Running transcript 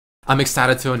I'm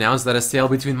excited to announce that a sale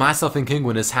between myself and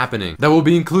Kingwin is happening that will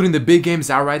be including the big games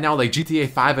out right now like GTA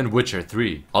 5 and Witcher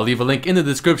 3. I'll leave a link in the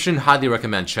description, highly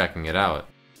recommend checking it out.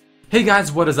 Hey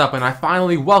guys, what is up, and I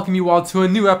finally welcome you all to a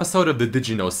new episode of the Did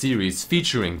You Know series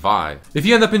featuring Vi. If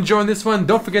you end up enjoying this one,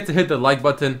 don't forget to hit the like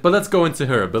button, but let's go into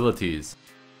her abilities.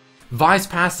 Vi's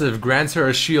passive grants her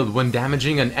a shield when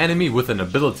damaging an enemy with an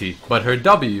ability, but her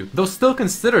W, though still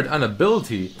considered an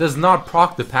ability, does not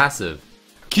proc the passive.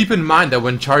 Keep in mind that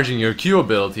when charging your Q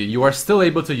ability, you are still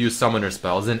able to use summoner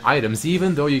spells and items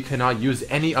even though you cannot use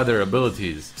any other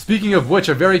abilities. Speaking of which,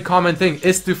 a very common thing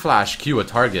is to flash Q a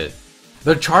target.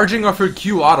 The charging of her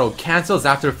Q auto cancels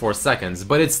after 4 seconds,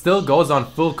 but it still goes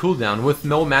on full cooldown with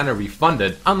no mana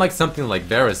refunded, unlike something like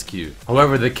Vera's Q.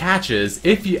 However, the catch is,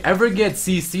 if you ever get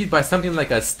CC'd by something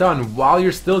like a stun while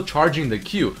you're still charging the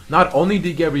Q, not only do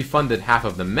you get refunded half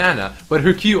of the mana, but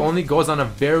her Q only goes on a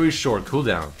very short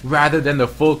cooldown, rather than the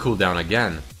full cooldown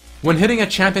again. When hitting a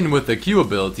champion with the Q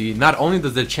ability, not only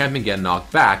does the champion get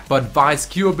knocked back, but Vi's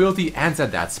Q ability ends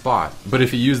at that spot. But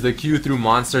if you use the Q through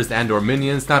monsters and or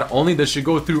minions, not only does she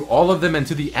go through all of them and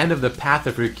to the end of the path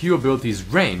of her Q ability's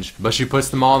range, but she puts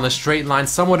them all in a straight line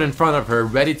somewhat in front of her,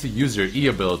 ready to use her E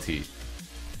ability.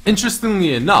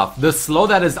 Interestingly enough, the slow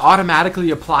that is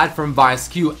automatically applied from Vi's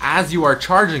Q as you are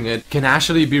charging it can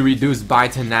actually be reduced by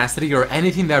tenacity or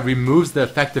anything that removes the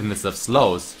effectiveness of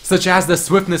slows, such as the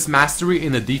swiftness mastery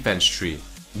in the defense tree.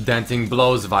 Denting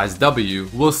blows Vi's W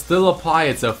will still apply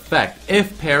its effect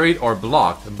if parried or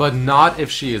blocked, but not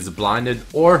if she is blinded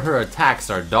or her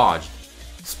attacks are dodged.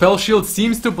 Spell Shield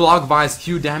seems to block Vi's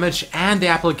Q damage and the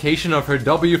application of her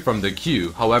W from the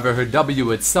Q, however her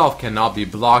W itself cannot be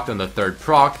blocked on the third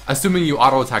proc, assuming you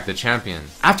auto-attack the champion.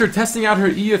 After testing out her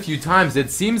E a few times,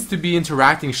 it seems to be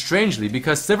interacting strangely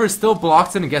because Sivir still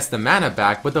blocks it and gets the mana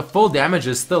back, but the full damage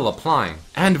is still applying.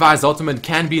 And Vi's ultimate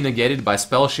can be negated by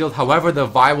Spell Shield, however the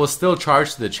Vi will still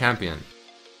charge to the champion.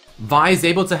 Vi is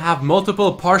able to have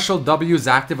multiple partial Ws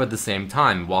active at the same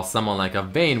time, while someone like a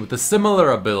Vayne with a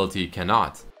similar ability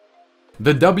cannot.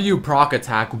 The W proc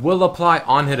attack will apply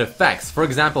on-hit effects, for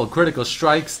example critical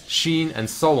strikes, sheen, and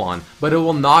so on, but it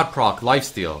will not proc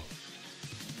lifesteal.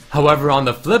 However, on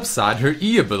the flip side, her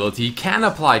E ability can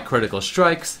apply critical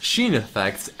strikes, sheen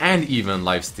effects, and even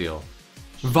lifesteal.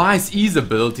 Vi's E's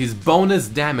ability's bonus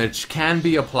damage can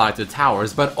be applied to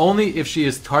towers, but only if she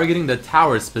is targeting the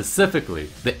tower specifically.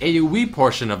 The AoE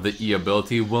portion of the E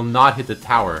ability will not hit the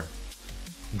tower.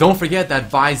 Don't forget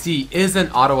that Vi's E is an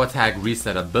auto attack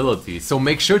reset ability, so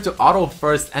make sure to auto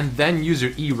first and then use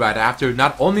your E right after,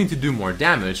 not only to do more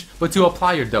damage, but to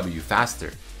apply your W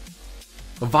faster.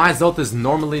 Vi's ult is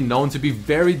normally known to be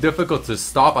very difficult to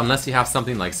stop unless you have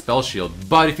something like Spell Shield,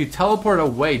 but if you teleport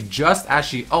away just as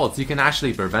she ults, you can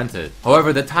actually prevent it.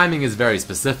 However, the timing is very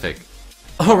specific.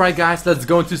 Alright guys, let's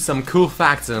go into some cool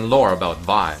facts and lore about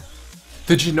Vi.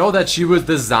 Did you know that she was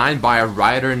designed by a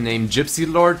writer named Gypsy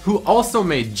Lord, who also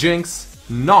made Jinx,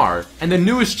 Gnar, and the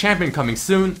newest champion coming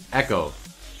soon, Echo?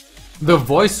 The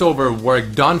voiceover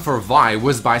work done for Vi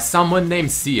was by someone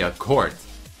named Sia Court.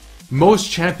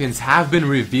 Most champions have been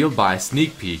revealed by a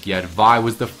sneak peek, yet Vi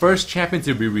was the first champion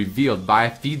to be revealed by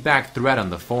a feedback thread on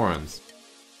the forums.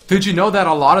 Did you know that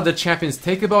a lot of the champions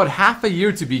take about half a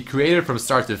year to be created from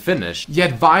start to finish,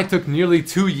 yet Vi took nearly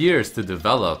 2 years to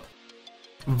develop?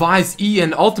 Vi's E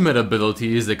and ultimate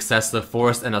abilities, Excessive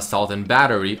Force and Assault and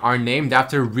Battery, are named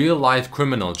after real-life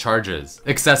criminal charges.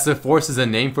 Excessive Force is a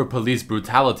name for police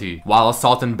brutality, while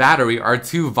Assault and Battery are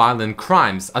two violent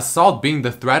crimes, assault being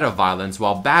the threat of violence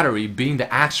while battery being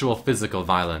the actual physical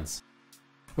violence.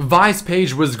 Vi's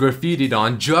page was graffitied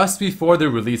on just before the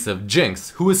release of Jinx,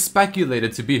 who is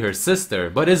speculated to be her sister,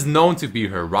 but is known to be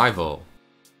her rival.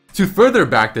 To further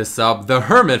back this up, the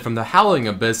Hermit from the Howling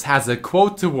Abyss has a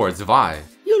quote towards Vi.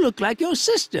 You look like your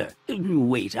sister.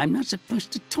 Wait, I'm not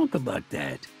supposed to talk about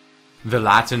that. The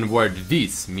Latin word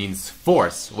vis means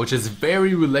force, which is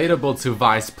very relatable to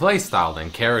Vi's playstyle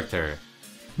and character.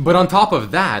 But on top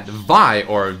of that, Vi,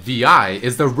 or VI,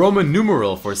 is the Roman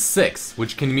numeral for 6,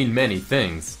 which can mean many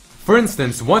things. For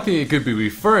instance, one thing it could be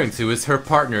referring to is her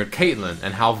partner Caitlyn,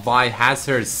 and how Vi has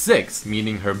her 6,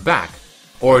 meaning her back.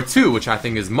 Or 2, which I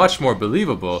think is much more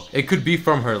believable, it could be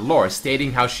from her lore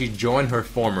stating how she joined her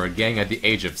former gang at the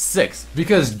age of 6,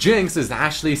 because Jinx is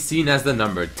actually seen as the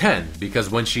number 10,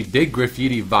 because when she did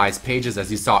graffiti Vi's pages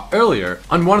as you saw earlier,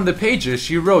 on one of the pages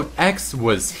she wrote X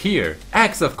was here,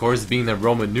 X of course being the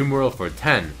Roman numeral for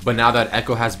 10, but now that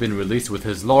Echo has been released with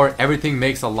his lore, everything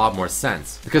makes a lot more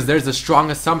sense, because there's a strong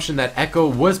assumption that Echo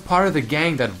was part of the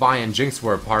gang that Vi and Jinx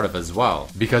were a part of as well,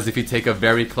 because if you take a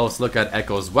very close look at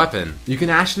Echo's weapon, you can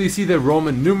actually see the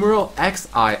Roman numeral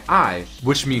XII,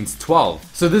 which means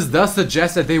 12. So this does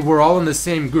suggest that they were all in the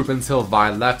same group until Vi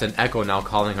left and Echo now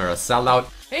calling her a sellout.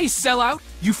 Hey, sellout!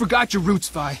 You forgot your roots,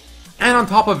 Vi. And on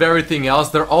top of everything else,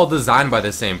 they're all designed by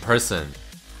the same person.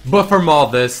 But from all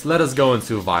this, let us go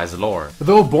into Vi's lore.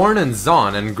 Though born in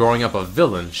Zon and growing up a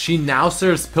villain, she now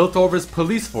serves Piltover's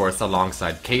police force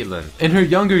alongside Caitlyn. In her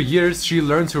younger years, she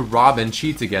learned to rob and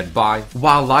cheat to get by,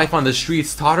 while life on the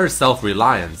streets taught her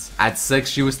self-reliance. At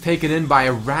 6, she was taken in by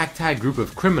a ragtag group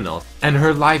of criminals, and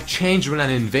her life changed when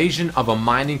an invasion of a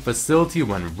mining facility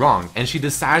went wrong, and she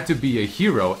decided to be a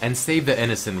hero and save the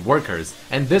innocent workers,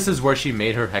 and this is where she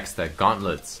made her Hextech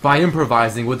gauntlets, by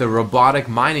improvising with a robotic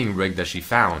mining rig that she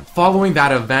found. Following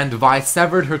that event, Vi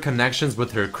severed her connections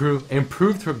with her crew,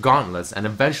 improved her gauntlets, and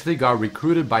eventually got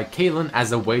recruited by Caitlyn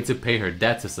as a way to pay her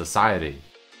debt to society.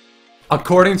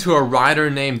 According to a writer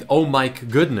named Oh Mike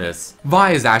Goodness,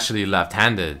 Vi is actually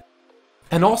left-handed.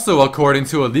 And also according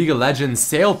to a League of Legends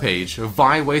sale page,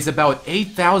 Vi weighs about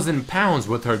 8,000 pounds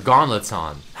with her gauntlets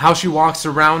on. How she walks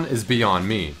around is beyond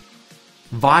me.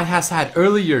 Vi has had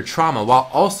early year trauma while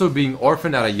also being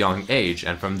orphaned at a young age,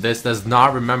 and from this does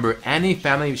not remember any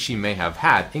family she may have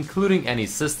had, including any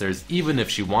sisters, even if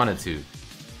she wanted to.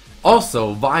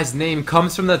 Also, Vi's name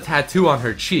comes from the tattoo on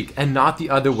her cheek and not the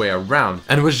other way around,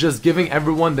 and was just giving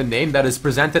everyone the name that is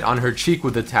presented on her cheek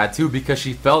with the tattoo because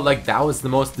she felt like that was the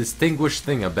most distinguished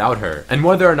thing about her, and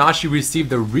whether or not she received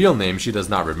the real name she does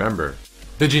not remember.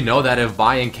 Did you know that if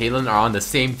Vi and Caitlyn are on the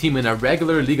same team in a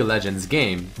regular League of Legends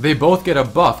game, they both get a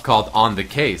buff called On The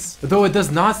Case, though it does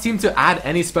not seem to add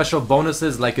any special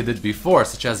bonuses like it did before,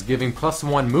 such as giving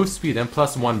 +1 move speed and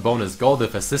 +1 bonus gold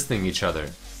if assisting each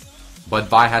other. But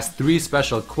Vi has 3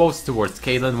 special quotes towards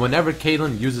Caitlyn whenever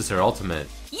Caitlyn uses her ultimate.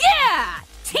 Yeah!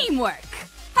 Teamwork!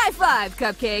 High five,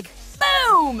 Cupcake!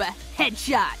 Boom!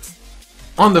 Headshot!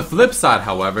 On the flip side,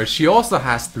 however, she also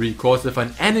has 3 quotes if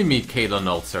an enemy Caitlyn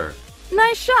ults her.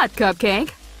 Nice shot,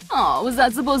 Cupcake. Oh, was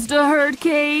that supposed to hurt,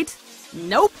 Kate?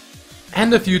 Nope.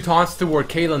 And a few taunts toward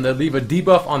Caitlyn that leave a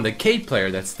debuff on the Kate player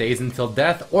that stays until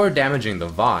death or damaging the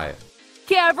Vi.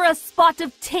 Care for a spot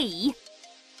of tea?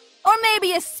 Or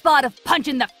maybe a spot of punch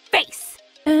in the face?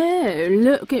 Oh,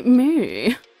 look at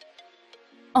me.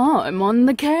 I'm on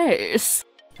the case.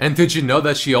 And did you know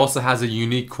that she also has a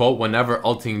unique quote whenever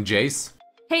ulting Jace?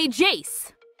 Hey,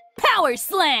 Jace. Power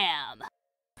Slam!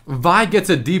 Vi gets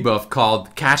a debuff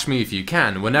called Catch Me If You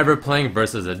Can whenever playing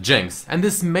versus a Jinx, and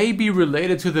this may be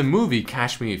related to the movie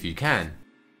Catch Me If You Can.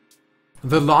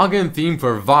 The login theme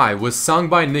for Vi was sung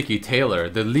by Nikki Taylor,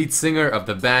 the lead singer of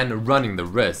the band Running the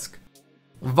Risk.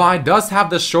 Vi does have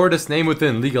the shortest name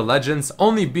within League of Legends,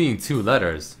 only being 2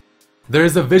 letters. There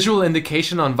is a visual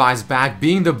indication on Vi's back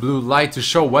being the blue light to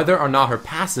show whether or not her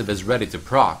passive is ready to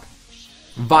proc.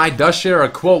 Vi does share a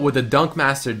quote with the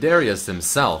Dunkmaster Darius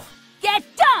himself. Get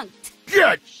dunked!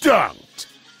 Get dunked!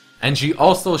 And she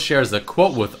also shares a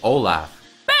quote with Olaf.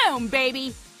 Boom,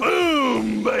 baby!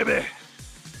 Boom, baby!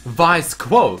 Vi's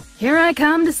quote, Here I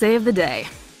come to save the day.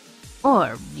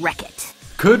 Or wreck it.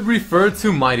 could refer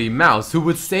to Mighty Mouse, who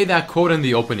would say that quote in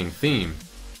the opening theme.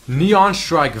 Neon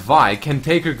Strike Vi can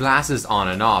take her glasses on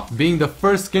and off, being the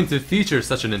first skin to feature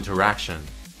such an interaction.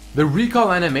 The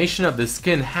recall animation of the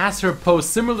skin has her pose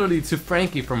similarly to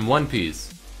Frankie from One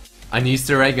Piece. An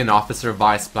Easter egg in Officer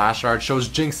Vi's splash art shows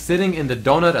Jinx sitting in the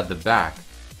donut at the back.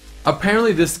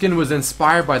 Apparently this skin was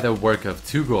inspired by the work of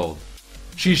 2Gold.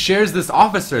 She shares this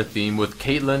officer theme with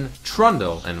Caitlyn,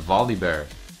 Trundle, and Volibear.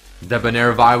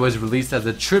 Debonair Vi was released as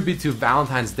a tribute to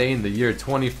Valentine's Day in the year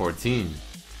 2014.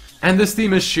 And this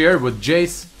theme is shared with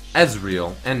Jace,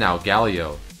 Ezreal, and now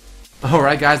Galio.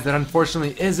 Alright guys, that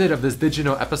unfortunately is it of this Did You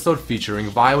Know episode featuring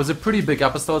Vi. It was a pretty big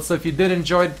episode, so if you did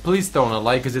enjoy it, please throw in a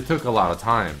like because it took a lot of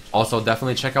time. Also,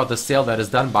 definitely check out the sale that is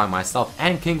done by myself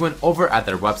and Kinguin over at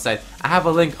their website. I have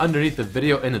a link underneath the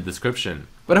video in the description.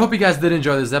 But I hope you guys did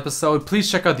enjoy this episode. Please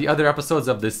check out the other episodes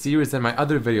of this series and my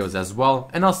other videos as well,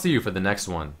 and I'll see you for the next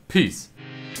one. Peace.